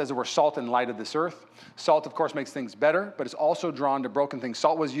 The Bible says that we're salt and light of this earth. Salt, of course, makes things better, but it's also drawn to broken things.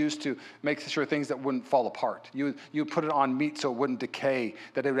 Salt was used to make sure things that wouldn't fall apart. You put it on meat so it wouldn't decay,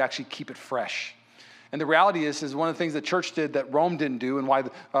 that it would actually keep it fresh. And the reality is one of the things the church did that Rome didn't do, and why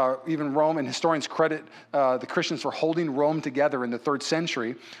even Rome and historians credit the Christians for holding Rome together in the 3rd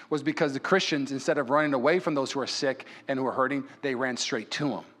century, was because the Christians, instead of running away from those who are sick and who are hurting, they ran straight to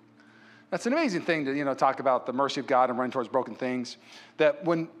them. That's an amazing thing to talk about the mercy of God and running towards broken things. That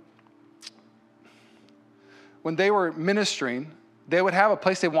when they were ministering, they would have a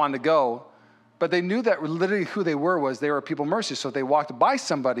place they wanted to go, but they knew that literally who they were people of mercy. So if they walked by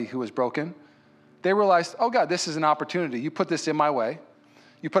somebody who was broken, they realized, oh God, this is an opportunity. You put this in my way.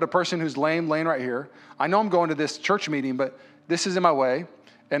 You put a person who's lame laying right here. I know I'm going to this church meeting, but this is in my way,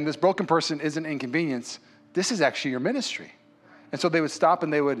 and this broken person isn't inconvenience. This is actually your ministry. And so they would stop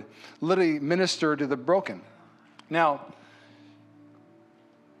and they would literally minister to the broken. Now,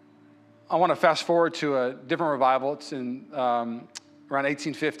 I want to fast forward to a different revival. It's in around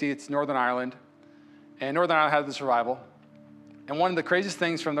 1850. It's Northern Ireland. And Northern Ireland had this revival. And one of the craziest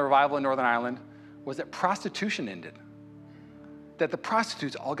things from the revival in Northern Ireland was that prostitution ended. That the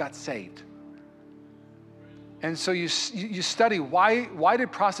prostitutes all got saved. And so you study why did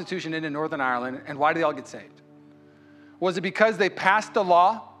prostitution end in Northern Ireland and why did they all get saved? Was it because they passed a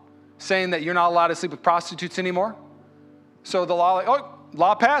law saying that you're not allowed to sleep with prostitutes anymore? So the law,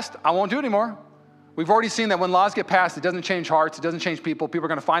 law passed, I won't do it anymore. We've already seen that when laws get passed, it doesn't change hearts, it doesn't change people. People are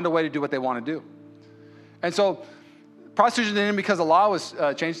going to find a way to do what they want to do. And so prostitution didn't end because the law was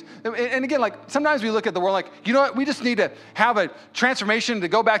changed. And again, like sometimes we look at the world like, you know what, we just need to have a transformation to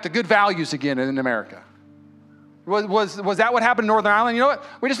go back to good values again in America. Was that what happened in Northern Ireland? You know what,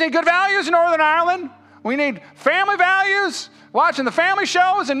 we just need good values in Northern Ireland. We need family values, watching the family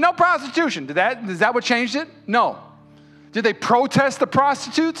shows, and no prostitution. Is that what changed it? No. Did they protest the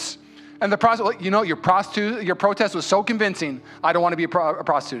prostitutes? And your protest was so convincing, I don't want to be a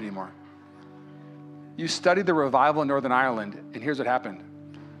prostitute anymore. You studied the revival in Northern Ireland, and here's what happened.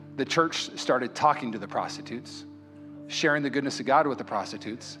 The church started talking to the prostitutes, sharing the goodness of God with the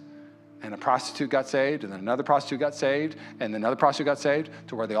prostitutes, and a prostitute got saved, and then another prostitute got saved, and another prostitute got saved,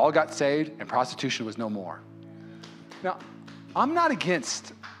 to where they all got saved, and prostitution was no more. Now, I'm not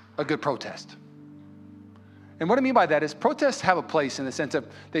against a good protest. And what I mean by that is protests have a place in the sense of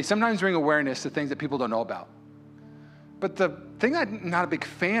they sometimes bring awareness to things that people don't know about. But the thing I'm not a big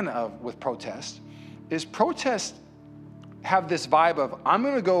fan of with protests is protests have this vibe of, I'm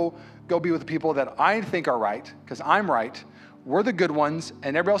going to go be with the people that I think are right, because I'm right, we're the good ones,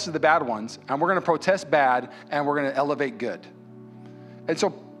 and everybody else is the bad ones, and we're going to protest bad, and we're going to elevate good. And so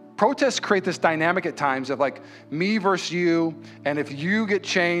protests create this dynamic at times of like me versus you, and if you get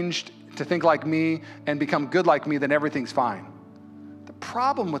changed to think like me and become good like me, then everything's fine. The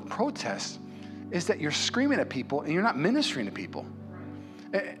problem with protests is that you're screaming at people, and you're not ministering to people.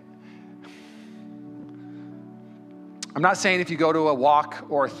 I'm not saying if you go to a walk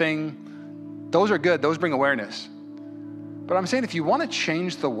or a thing, those are good, those bring awareness. But I'm saying if you want to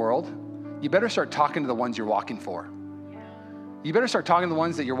change the world, you better start talking to the ones you're walking for. You better start talking to the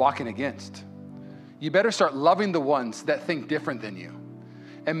ones that you're walking against. You better start loving the ones that think different than you.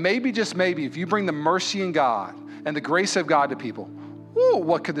 And maybe, just maybe, if you bring the mercy in God and the grace of God to people,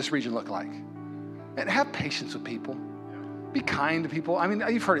 what could this region look like? And have patience with people. Be kind to people. I mean,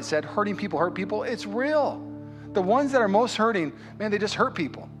 you've heard it said, hurting people hurt people. It's real. The ones that are most hurting, man, they just hurt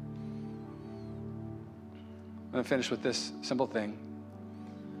people. I'm going to finish with this simple thing.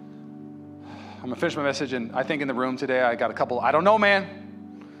 I'm going to finish my message, and I think in the room today I got a couple, I don't know,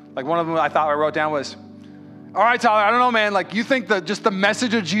 man. Like one of them I thought I wrote down was, all right, Tyler, I don't know, man. Like you think that just the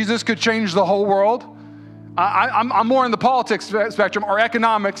message of Jesus could change the whole world? I'm more in the politics spectrum or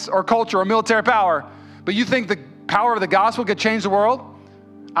economics or culture or military power, but you think the power of the gospel could change the world?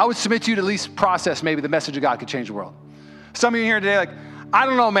 I would submit to you to at least process maybe the message of God could change the world. Some of you here today like, I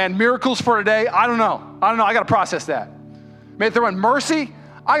don't know, man, miracles for today, I don't know. I got to process that. Maybe if they're in mercy,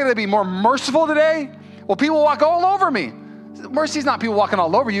 I got to be more merciful today. Well, people walk all over me. Mercy is not people walking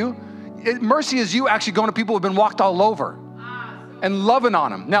all over you. Mercy is you actually going to people who have been walked all over and loving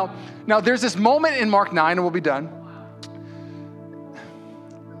on them. Now there's this moment in Mark 9, and we'll be done.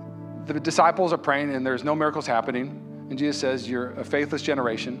 The disciples are praying, and there's no miracles happening. And Jesus says, you're a faithless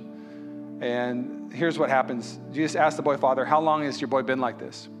generation. And here's what happens. Jesus asked the boy, Father, how long has your boy been like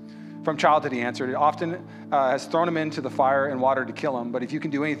this? From childhood, he answered, it often has thrown him into the fire and water to kill him. But if you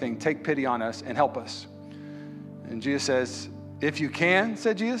can do anything, take pity on us and help us. And Jesus says, if you can,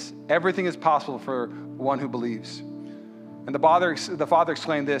 said Jesus, everything is possible for one who believes. And the father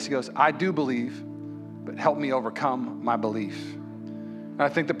exclaimed this. He goes, I do believe, but help me overcome my belief. And I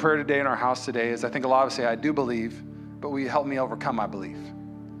think the prayer today in our house today is, I think a lot of us say, I do believe, but will you help me overcome my belief?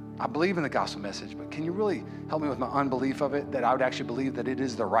 I believe in the gospel message, but can you really help me with my unbelief of it, that I would actually believe that it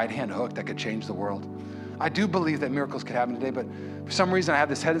is the right-hand hook that could change the world? I do believe that miracles could happen today, but for some reason I have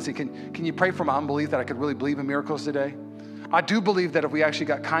this hesitancy. Can you pray for my unbelief that I could really believe in miracles today? I do believe that if we actually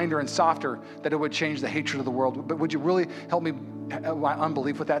got kinder and softer, that it would change the hatred of the world. But would you really help me, my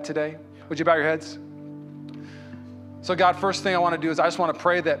unbelief with that today? Would you bow your heads? So God, first thing I want to do is I just want to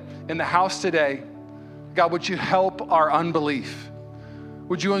pray that in the house today, God, would you help our unbelief?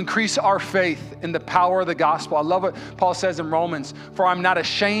 Would you increase our faith in the power of the gospel? I love what Paul says in Romans, for I'm not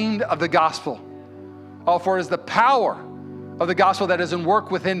ashamed of the gospel. Oh, for it is the power of the gospel that is in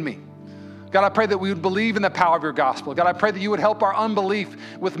work within me. God, I pray that we would believe in the power of your gospel. God, I pray that you would help our unbelief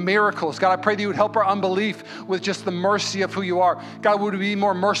with miracles. God, I pray that you would help our unbelief with just the mercy of who you are. God, would we be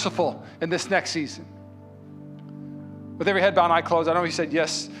more merciful in this next season? With every head bowed and eye closed, I know you said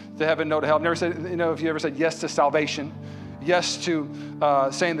yes to heaven, no to hell. I've never said, if you ever said yes to salvation, yes to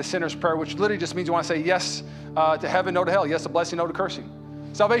saying the sinner's prayer, which literally just means you want to say yes to heaven, no to hell, yes to blessing, no to cursing.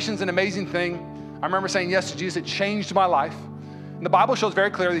 Salvation's an amazing thing. I remember saying yes to Jesus. It changed my life. And the Bible shows very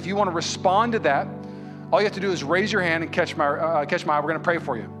clearly if you want to respond to that, all you have to do is raise your hand and catch my eye. We're going to pray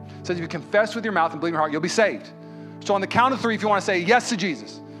for you. It says if you confess with your mouth and believe in your heart, you'll be saved. So on the count of 3, if you want to say yes to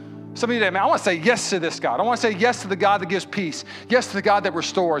Jesus. Some of you today, man, I want to say yes to this God. I want to say yes to the God that gives peace. Yes to the God that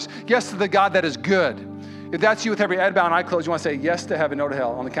restores. Yes to the God that is good. If that's you with every head bowed and eye closed, you want to say yes to heaven, no to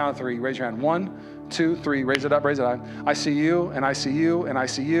hell. On the count of 3, raise your hand. 1, 2, 3. Raise it up, raise it up. I see you, and I see you, and I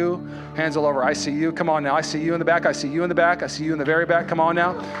see you. Hands all over. I see you. Come on now. I see you in the back. I see you in the back. I see you in the very back. Come on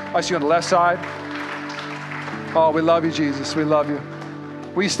now. I see you on the left side. Oh, we love you, Jesus. We love you.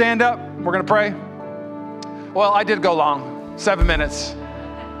 Will you stand up? We're going to pray. Well, I did go long. 7 minutes.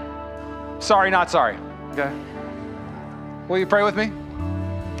 Sorry, not sorry. Okay. Will you pray with me?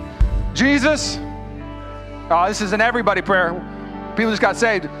 Jesus. Oh, this is an everybody prayer. People just got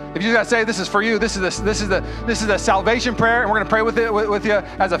saved. If you just got saved, this is for you. This is the salvation prayer, and we're going to pray with it with you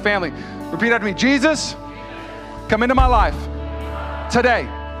as a family. Repeat after me. Jesus, come into my life today.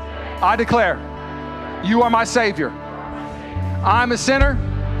 I declare, you are my Savior. I'm a sinner,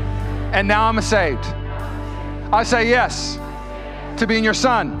 and now I'm saved. I say yes to being your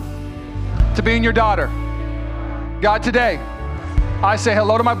son, to being your daughter. God, today, I say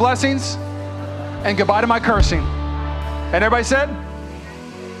hello to my blessings and goodbye to my cursing. And everybody said?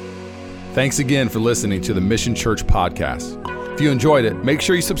 Thanks again for listening to the Mission Church podcast. If you enjoyed it, make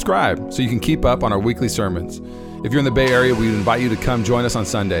sure you subscribe so you can keep up on our weekly sermons. If you're in the Bay Area, we invite you to come join us on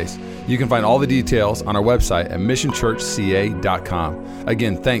Sundays. You can find all the details on our website at missionchurchca.com.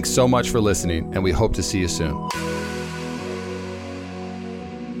 Again, thanks so much for listening, and we hope to see you soon.